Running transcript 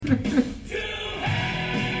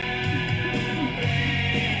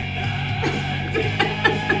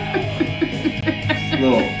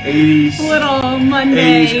Little 80s. Little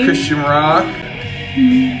Monday. 80s Christian rock.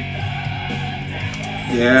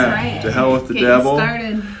 Yeah. Right. To hell with the Getting devil.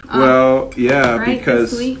 Started. Well, yeah, right,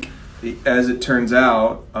 because this week. as it turns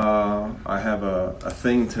out, I have a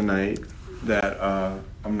thing tonight that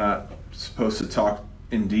I'm not supposed to talk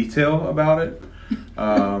in detail about it,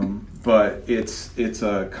 but it's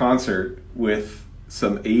a concert with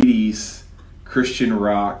some 80s Christian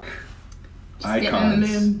rock icons. Getting in the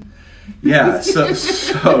mood. Yeah,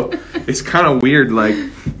 so it's kind of weird. Like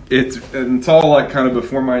it's all like kind of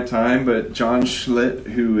before my time. But John Schlitt,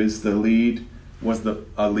 who is the lead, was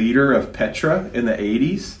a leader of Petra in the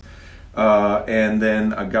 '80s, and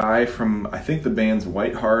then a guy from I think the band's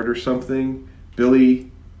Whiteheart or something,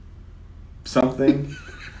 Billy something.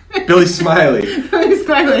 Billy Smiley. Billy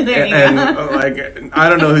Smiley, there you and go. like I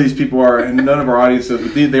don't know who these people are, and none of our audience does,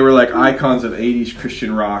 but they were like icons of '80s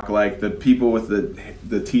Christian rock, like the people with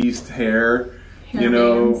the teased hair, you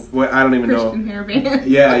know. What I don't even Christian know. Hair bands.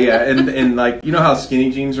 Yeah, and like you know how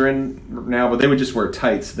skinny jeans are in now, but they would just wear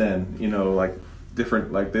tights then, you know, like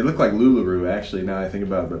different, like they look like LuLaRoe actually. Now I think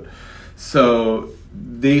about it, but so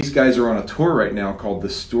these guys are on a tour right now called the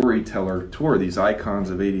Storyteller Tour. These icons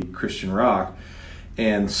of '80s Christian rock.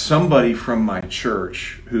 And somebody from my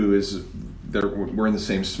church who is, we're in the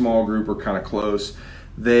same small group, we're kind of close.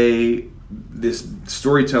 This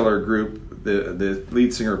Storyteller group, the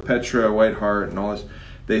lead singer Petra, Whiteheart, and all this,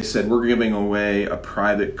 they said we're giving away a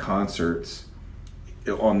private concert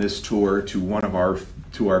on this tour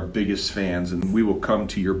to our biggest fans, and we will come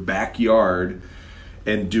to your backyard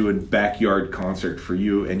and do a backyard concert for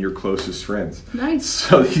you and your closest friends. Nice.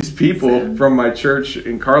 So these people from my church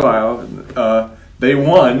in Carlisle. They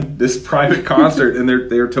won this private concert, and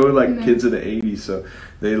they're totally like kids of the '80s, so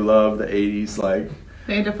they love the '80s. Like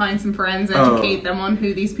they had to find some friends, educate them on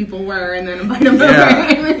who these people were, and then invite them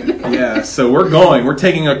over. Yeah. So we're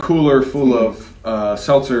taking a cooler full of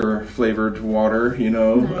seltzer flavored water. You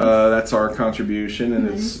know, nice. That's our contribution, and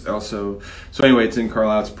it's also anyway. It's in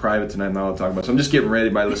Carlisle. It's private tonight. I'm not allowed to talk about it. So I'm just getting ready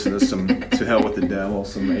by listening to some To Hell with the Devil,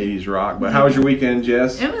 some '80s rock. But how was your weekend,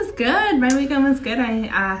 Jess? It was good. My weekend was good. I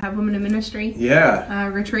have Women in Ministry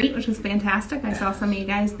retreat, which was fantastic. I saw some of you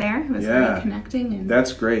guys there. It was great connecting. And,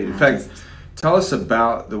 that's great. In fact, tell us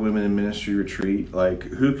about the Women in Ministry retreat. Like,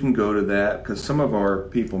 who can go to that? Because some of our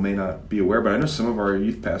people may not be aware, but I know some of our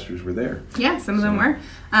youth pastors were there. Yeah, some of them were.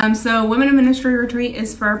 So Women in Ministry retreat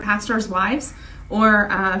is for pastors' wives or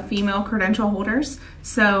female credential holders.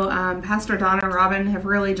 So Pastor Donna and Robin have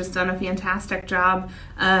really just done a fantastic job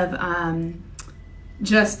of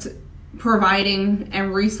just providing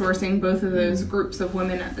and resourcing both of those groups of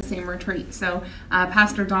women at the same retreat. So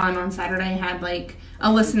Pastor Don on Saturday had like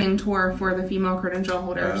a listening tour for the female credential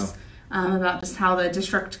holders about just how the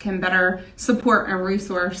district can better support and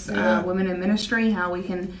resource women in ministry, how we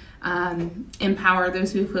can empower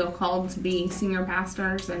those who feel called to be senior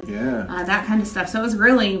pastors and that kind of stuff. So it was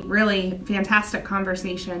really, really fantastic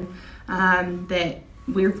conversation that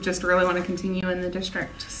we just really want to continue in the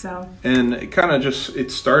district. So, and it kind of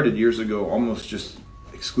it started years ago, almost just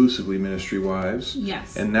exclusively ministry wives.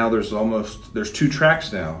 Yes. And now there's 2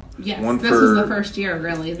 tracks now. Yes. This was the first year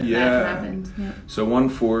really that happened. Yeah. So one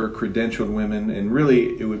for credentialed women, and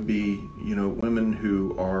really it would be, women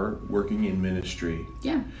who are working in ministry.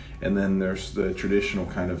 Yeah. And then there's the traditional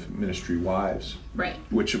kind of ministry wives. Right.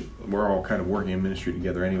 Which we're all kind of working in ministry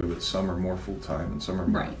together anyway, but some are more full-time and some are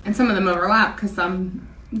more. Right. And some of them overlap because some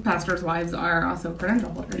pastors' wives are also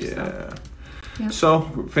credential holders. Yeah. So. Yep. So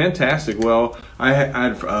fantastic. Well, I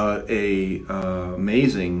had a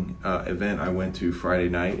amazing event I went to Friday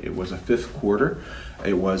night. It was a 5th quarter.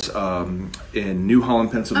 It was in New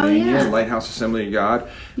Holland, Pennsylvania, Lighthouse Assembly of God.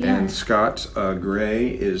 Yeah. And Scott Gray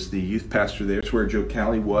is the youth pastor there. It's where Joe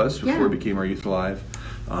Calley was before he became our Youth Alive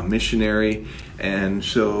missionary. And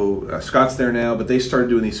so Scott's there now, but they started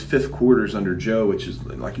doing these 5th quarters under Joe, which is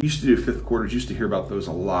like you used to do 5th quarters. You used to hear about those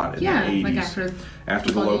a lot in the 80s. Like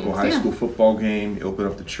after the local high school football game, you open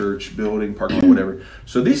up the church building, parking lot, whatever.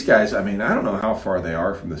 So these guys, I mean, I don't know how far they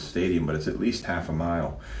are from the stadium, but it's at least half a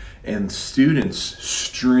mile. And students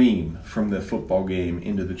stream from the football game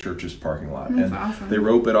into the church's parking lot. That's and awesome. They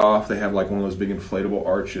rope it off. They have like one of those big inflatable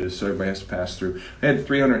arches, so everybody has to pass through. They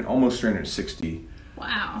had almost 360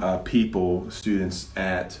 people, students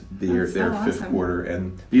at their 5th quarter.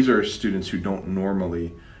 And these are students who don't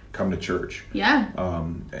normally come to church. Yeah.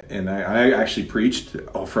 And I actually preached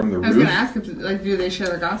from the roof. I was going to ask, do they share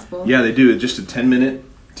the gospel? Yeah, they do. Just a 10-minute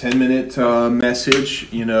 10-minute message,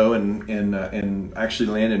 and actually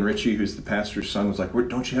Landon Ritchie, who's the pastor's son, was like,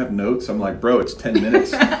 "Don't you have notes?" I'm like, "Bro, it's 10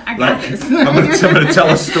 minutes. I got this. I'm going to tell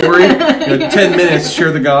a story. 10 minutes,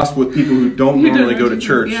 share the gospel with people who don't normally go to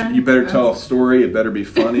church. Yeah. You better tell a story. It better be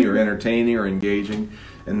funny or entertaining or engaging,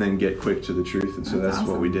 and then get quick to the truth." And so that's awesome.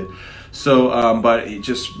 what we did. So, but it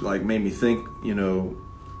just like made me think,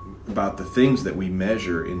 about the things that we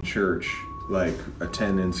measure in church, like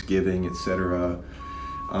attendance, giving, etc.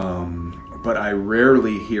 But I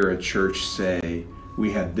rarely hear a church say,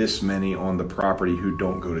 "We had this many on the property who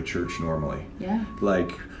don't go to church normally." Yeah.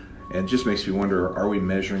 And it just makes me wonder, are we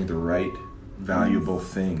measuring the right valuable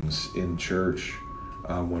things in church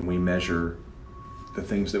when we measure the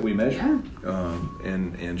things that we measure? Yeah.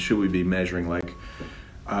 And should we be measuring,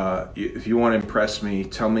 if you want to impress me,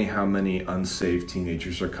 tell me how many unsaved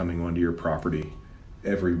teenagers are coming onto your property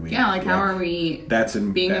every week. Yeah, how are we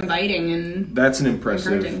being inviting and that's an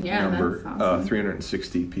impressive number. That's awesome.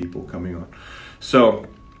 360 people coming on. So,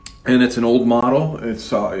 and it's an old model.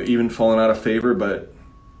 It's even fallen out of favor, but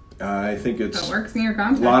I think it works in your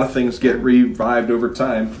context. A lot of things get revived over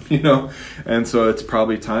time, and so it's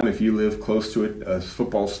probably time, if you live close to a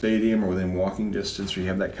football stadium or within walking distance, or you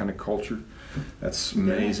have that kind of culture. That's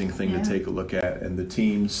an amazing thing to take a look at. And the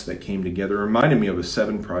teams that came together reminded me of a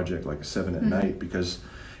 7 project, like a 7 at night,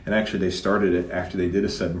 and actually they started it after they did a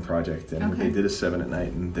 7 project, and they did a 7 at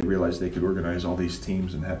night, and they realized they could organize all these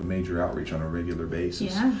teams and have a major outreach on a regular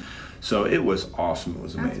basis. Yeah. So it was awesome. It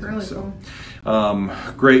was amazing. That's really cool.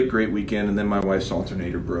 Great weekend. And then my wife's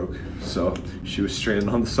alternator broke, so she was stranded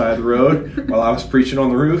on the side of the road while I was preaching on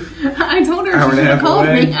the roof. I told her she should have called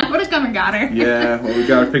me. I would have come and got her. Yeah, well, we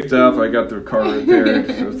got her picked up. I got the car repaired.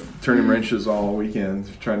 So turning wrenches all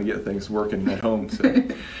weekend, trying to get things working at home. So.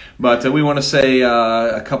 But we want to say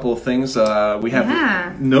a couple of things. We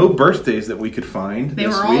have no birthdays that we could find. They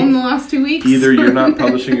were all in the last 2 weeks. Either you're not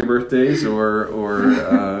publishing your birthdays,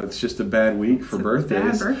 or it's just a bad week for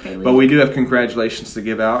birthdays. Bad birthday week. But we do have congratulations to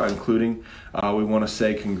give out, including we want to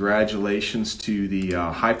say congratulations to the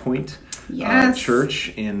High Point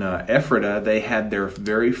Church in Ephrata. They had their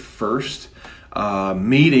very first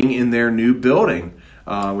meeting in their new building,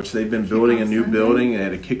 which they've been building a new building. They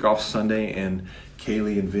had a kickoff Sunday, and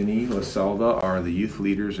Kaylee and Vinny LaSalva are the youth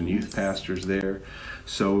leaders and youth pastors there.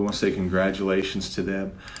 So we want to say congratulations to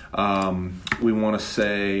them. We want to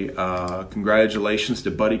say congratulations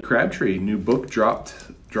to Buddy Crabtree. New book drops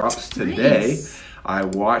today. Nice. I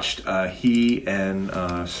watched he and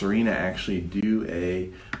Serena actually do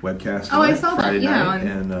a webcast on I saw Friday that, night,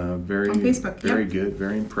 and very on Facebook. very good,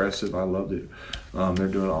 very impressive. I loved it. They're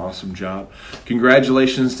doing an awesome job.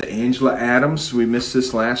 Congratulations to Angela Adams. We missed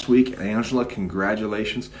this last week. Angela,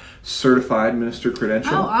 congratulations. Certified Minister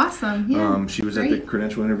Credential. Oh, awesome. Yeah. She was at the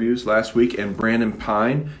credential interviews last week. And Brandon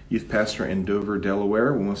Pine, youth pastor in Dover,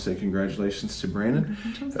 Delaware. We want to say congratulations to Brandon.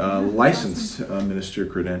 Licensed Minister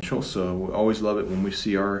Credential. So we always love it when we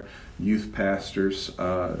see our youth pastors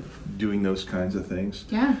doing those kinds of things.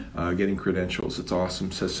 Yeah. Getting credentials. It's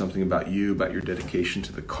awesome. Says something about you, about your dedication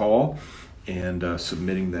to the call, and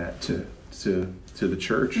submitting that to the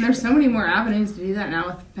church. And there's so many more avenues to do that now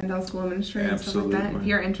with PennDel School of Ministry and stuff like that. If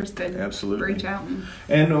you're interested, reach out.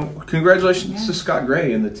 And congratulations to Scott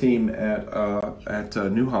Gray and the team at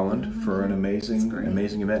New Holland for an amazing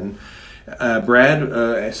event. And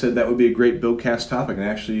Brad said that would be a great Buildcast topic, and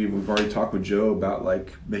actually we've already talked with Joe about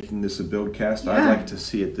making this a Buildcast. Yeah. I'd like to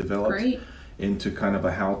see it developed into kind of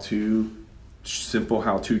a simple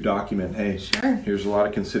how-to document. Hey, here's a lot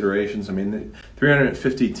of considerations. I mean,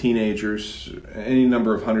 350 teenagers, any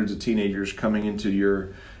number of hundreds of teenagers coming into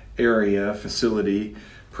your area, facility,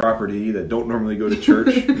 property that don't normally go to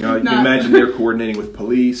church. You can imagine they're coordinating with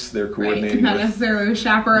police. They're coordinating not with necessarily with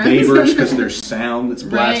chaperones. neighbors because there's sound that's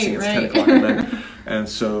blasting. It's 10 o'clock at night. And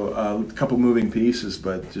so a couple moving pieces,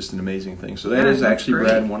 but just an amazing thing. So that is actually,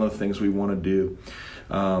 Brad, one of the things we want to do.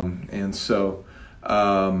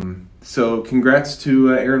 So congrats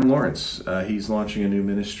to Aaron Lawrence. He's launching a new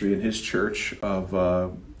ministry in his church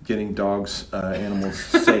of getting animals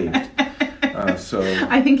saved.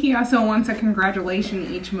 I think he also wants a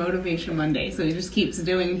congratulation each Motivation Monday, so he just keeps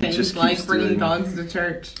doing things like bringing dogs to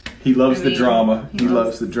church. He loves the drama. He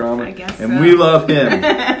loves the drama. I guess and we love him.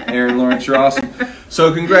 Aaron Lawrence, you're awesome.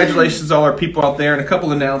 So congratulations to all our people out there, and a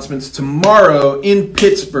couple announcements. Tomorrow in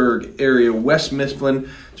Pittsburgh area, West Mifflin,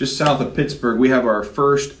 just south of Pittsburgh, we have our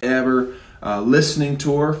first ever listening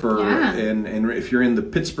tour and if you're in the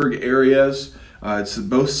Pittsburgh areas, It's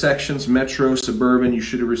both sections, Metro, Suburban. You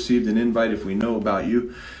should have received an invite if we know about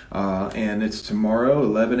you. And it's tomorrow,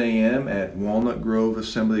 11 a.m. at Walnut Grove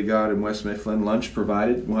Assembly of God in West Mifflin. Lunch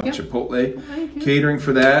provided. We'll have Chipotle catering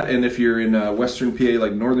for that. And if you're in Western PA,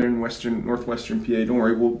 like Northwestern PA, don't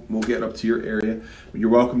worry, we'll get up to your area. You're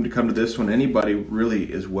welcome to come to this one. Anybody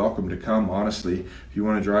really is welcome to come, honestly. If you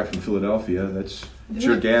want to drive from Philadelphia, that's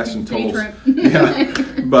your gas and tolls. Yeah.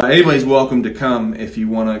 But anybody's welcome to come if you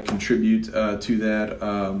want to contribute to that.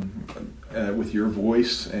 With your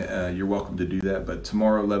voice, you're welcome to do that. But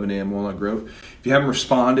tomorrow, 11 a.m., Walnut Grove. If you haven't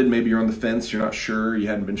responded, maybe you're on the fence, you're not sure, you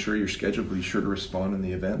hadn't been sure your schedule, be sure to respond in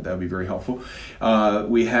the event. That would be very helpful.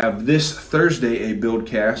 We have this Thursday a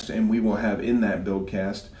Buildcast, and we will have in that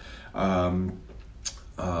Buildcast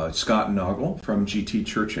Scott Noggle from GT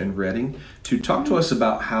Church in Reading to talk to us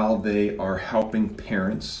about how they are helping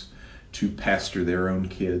parents to pastor their own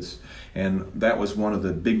kids. And that was one of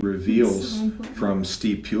the big reveals from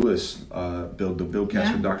Steve Pulis, the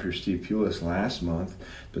Buildcast with Dr. Steve Pulis last month,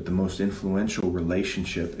 that the most influential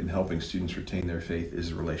relationship in helping students retain their faith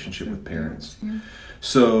is a relationship with parents. Yeah.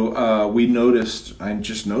 So I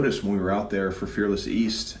just noticed when we were out there for Fearless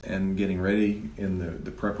East and getting ready in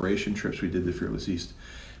the preparation trips we did to Fearless East,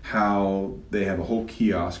 how they have a whole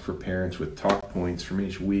kiosk for parents with talk points from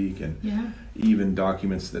each week and even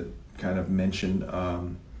documents that kind of mention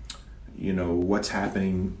what's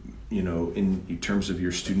happening, in terms of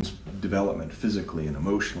your students' development physically and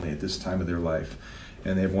emotionally at this time of their life.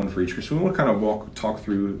 And they have one for each group. So we want to kind of talk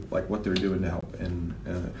through like what they're doing to help and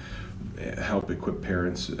help equip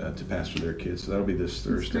parents to pastor their kids. So that'll be this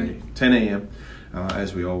Thursday, 10 a.m.,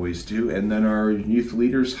 as we always do. And then our youth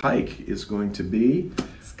leaders hike is going to be...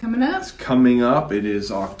 It's coming up. It's coming up. It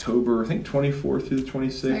is October, I think, 24th through the 26th.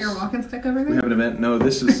 Is that your walking stick over there? We have an event. No,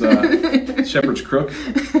 this is Shepherd's Crook.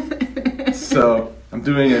 So I'm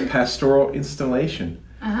doing a pastoral installation.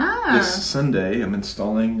 This Sunday. I'm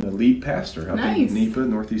installing a lead pastor up in NEPA,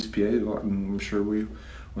 Northeast PA. I'm sure we'll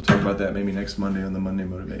talk about that maybe next Monday on the Monday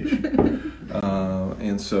Motivation.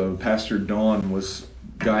 And so Pastor Dawn was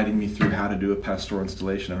guiding me through how to do a pastoral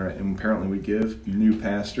installation. And apparently we give new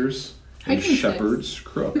pastors a shepherd's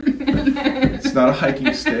crook. It's not a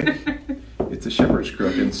hiking stick. It's a shepherd's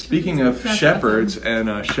crook. And speaking of shepherds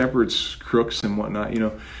and shepherd's crooks and whatnot,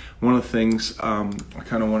 one of the things I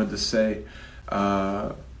kind of wanted to say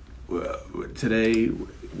today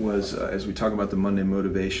was, as we talk about the Monday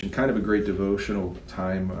Motivation, kind of a great devotional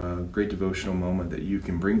time, great devotional moment that you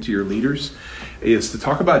can bring to your leaders, is to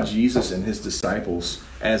talk about Jesus and his disciples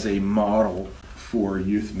as a model for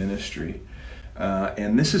youth ministry.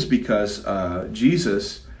 And this is because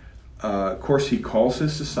Jesus, of course, he calls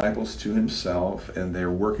his disciples to himself, and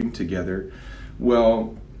they're working together.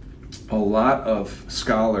 Well, a lot of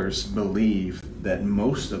scholars believe that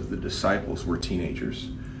most of the disciples were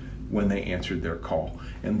teenagers when they answered their call.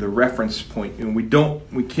 And the reference point, and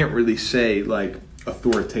we can't really say like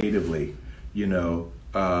authoritatively,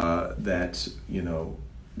 that,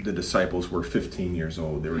 the disciples were 15 years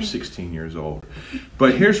old, they were 16 years old.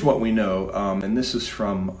 But here's what we know, and this is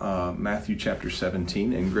from Matthew chapter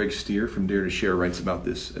 17, and Greg Stier from Dare to Share writes about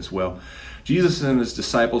this as well. Jesus and his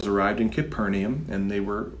disciples arrived in Capernaum, and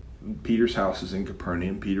Peter's house is in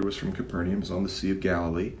Capernaum. Peter was from Capernaum, was on the Sea of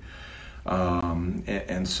Galilee.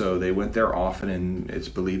 And so they went there often, and it's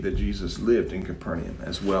believed that Jesus lived in Capernaum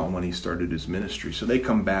as well when he started his ministry. So they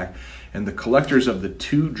come back, and the collectors of the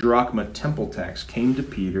 2 drachma temple tax came to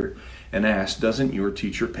Peter and asked, "Doesn't your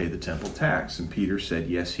teacher pay the temple tax?" And Peter said,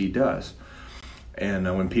 "Yes, he does." And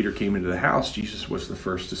when Peter came into the house, Jesus was the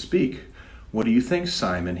first to speak. "What do you think,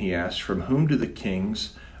 Simon?" he asked. "From whom do the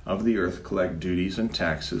kings of the earth collect duties and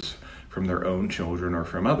taxes? From their own children or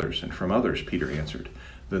from others?" "And from others," Peter answered.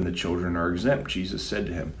 "Then the children are exempt." Jesus said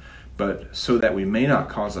to him, "But so that we may not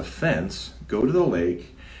cause offense, go to the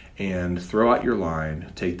lake and throw out your line.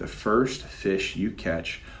 Take the first fish you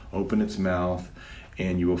catch, open its mouth,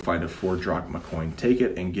 and you will find a 4 drachma coin. Take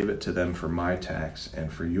it and give it to them for my tax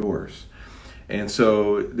and for yours." And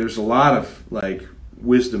so there's a lot of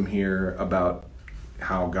wisdom here about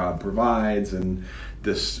how God provides and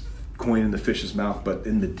this coin in the fish's mouth. But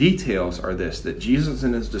in the details are this, that Jesus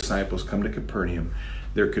and his disciples come to Capernaum.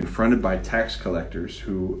 They're confronted by tax collectors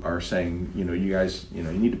who are saying, you guys, you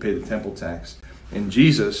need to pay the temple tax. And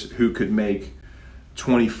Jesus, who could make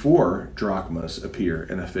 24 drachmas appear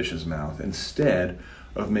in a fish's mouth, instead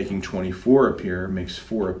of making 24 appear, makes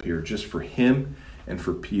 4 appear just for him and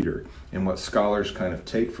for Peter. And what scholars kind of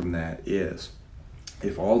take from that is,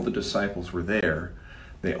 if all the disciples were there,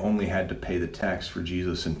 they only had to pay the tax for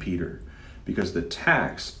Jesus and Peter, because the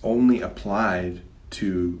tax only applied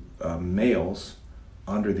to males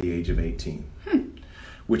under the age of 18.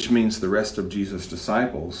 Which means the rest of Jesus'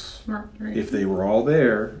 disciples, Right. if they were all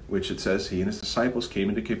there, which it says he and his disciples came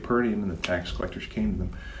into Capernaum and the tax collectors came to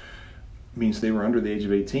them, means they were under the age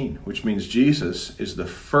of 18, which means Jesus is the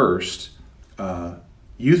first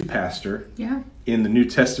youth pastor Yeah. in the New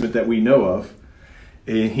Testament that we know of.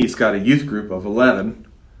 And he's got a youth group of 11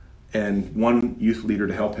 and one youth leader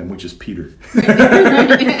to help him, which is Peter.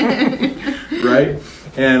 Right?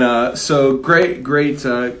 And so great.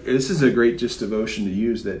 This is a great just devotion to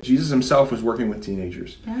use, that Jesus himself was working with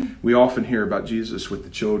teenagers. Yeah. We often hear about Jesus with the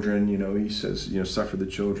children. He says, suffer the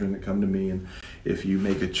children that come to me, and if you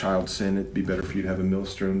make a child sin, it'd be better for you to have a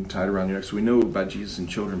millstone tied around your neck. So we know about Jesus and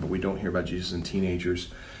children, but we don't hear about Jesus and teenagers.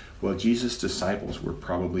 Well, Jesus' disciples were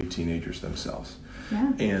probably teenagers themselves.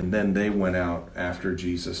 Yeah. And then they went out after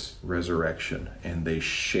Jesus' resurrection, and they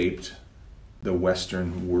shaped the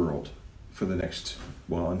Western world for the next,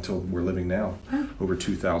 until we're living now, over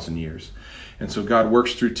 2,000 years. And so God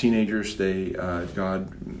works through teenagers.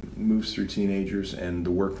 God moves through teenagers, and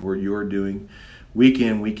the work you're doing week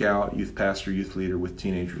in, week out, youth pastor, youth leader with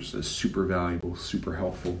teenagers, is super valuable, super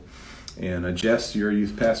helpful. And Jess, you're a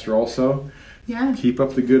youth pastor also. Yeah. Keep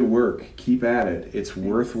up the good work. Keep at it. It's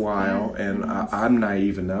worthwhile, and I'm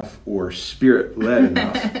naive enough or spirit-led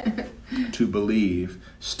enough to believe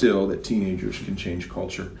still that teenagers can change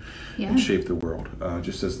culture and shape the world,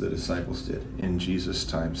 just as the disciples did in Jesus'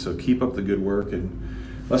 time. So keep up the good work,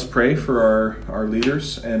 and let's pray for our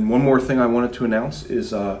leaders. And one more thing I wanted to announce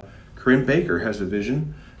is Corinne Baker has a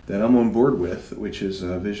vision that I'm on board with, which is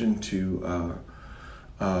a vision to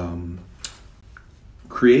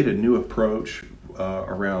create a new approach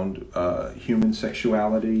around human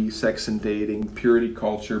sexuality, sex and dating, purity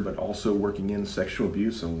culture, but also working in sexual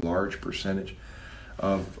abuse. A large percentage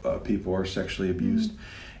of people are sexually abused.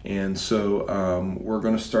 And so we're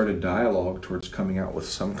going to start a dialogue towards coming out with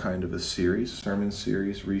some kind of a sermon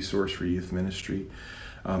series, resource for youth ministry.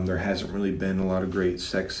 There hasn't really been a lot of great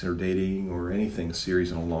sex or dating or anything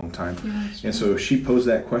series in a long time. Yeah, and so she posed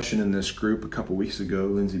that question in this group a couple weeks ago.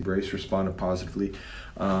 Lindsay Brace responded positively.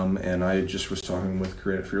 And I just was talking with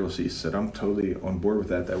Corinne at Fearless East, said I'm totally on board with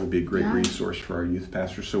that. That would be a great resource for our youth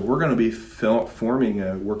pastors. So we're going to be forming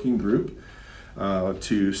a working group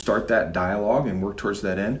to start that dialogue and work towards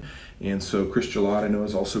that end. And so Chris Gillot, I know,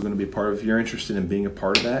 is also going to be a part of, if you're interested in being a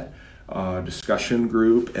part of that, discussion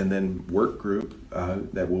group and then work group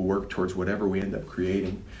that will work towards whatever we end up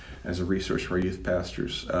creating as a resource for our youth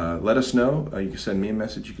pastors. Let us know. You can send me a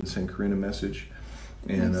message. You can send Corinne a message.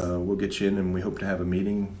 And we'll get you in, and we hope to have a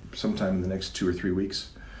meeting sometime in the next 2 or 3 weeks,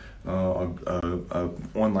 a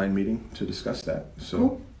online meeting to discuss that.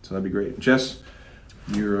 So that'd be great. Jess,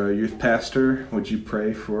 you're a youth pastor. Would you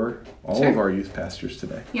pray for all of our youth pastors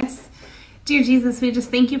today? Yes. Dear Jesus, we just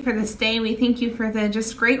thank you for this day. We thank you for the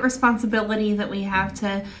just great responsibility that we have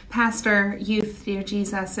to pastor youth, dear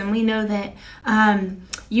Jesus. And we know that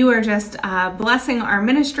you are just blessing our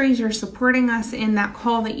ministries. You're supporting us in that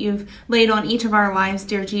call that you've laid on each of our lives,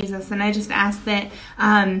 dear Jesus. And I just ask that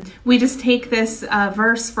we just take this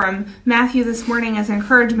verse from Matthew this morning as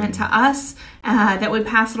encouragement to us, that we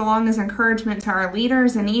pass it along as encouragement to our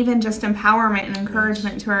leaders, and even just empowerment and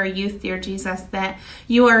encouragement to our youth, dear Jesus, that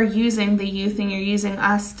you are using the youth and you're using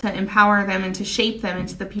us to empower them and to shape them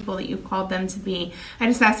into the people that you've called them to be. I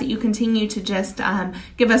just ask that you continue to just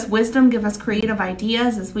give us wisdom, give us creative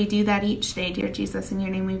ideas as we do that each day, dear Jesus. In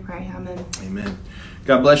your name we pray. Amen. Amen.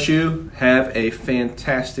 God bless you. Have a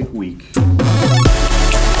fantastic week.